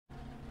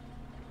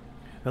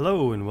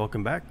Hello and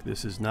welcome back.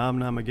 This is Nom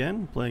Nom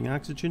again, playing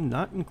Oxygen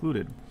Not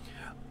Included.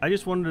 I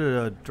just wanted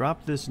to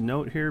drop this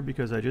note here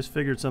because I just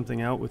figured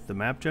something out with the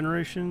map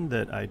generation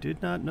that I did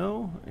not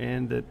know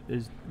and that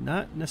is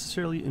not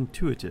necessarily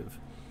intuitive.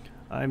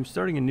 I'm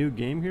starting a new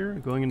game here,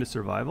 going into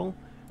survival,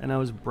 and I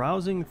was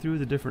browsing through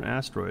the different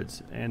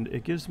asteroids, and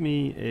it gives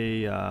me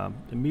a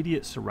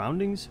immediate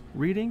surroundings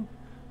reading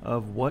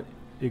of what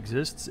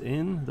exists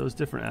in those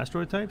different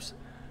asteroid types.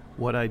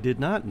 What I did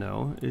not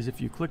know is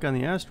if you click on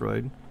the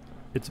asteroid,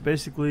 it's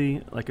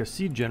basically like a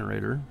seed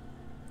generator,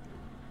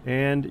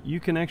 and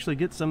you can actually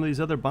get some of these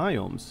other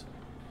biomes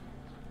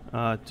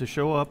to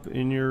show up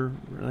in your,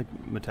 like,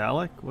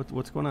 metallic.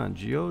 What's going on?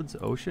 Geodes,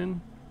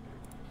 ocean.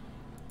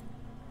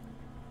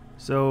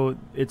 So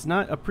it's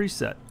not a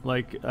preset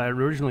like I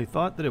originally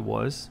thought that it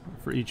was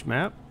for each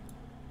map.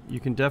 You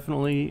can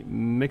definitely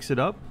mix it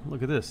up.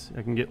 Look at this.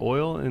 I can get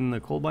oil in the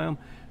cold biome.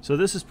 So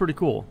this is pretty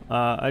cool.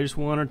 I just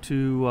wanted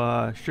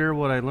to share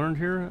what I learned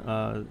here.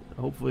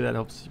 Hopefully that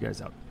helps you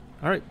guys out.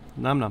 All right,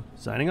 Nom Nom,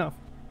 signing off.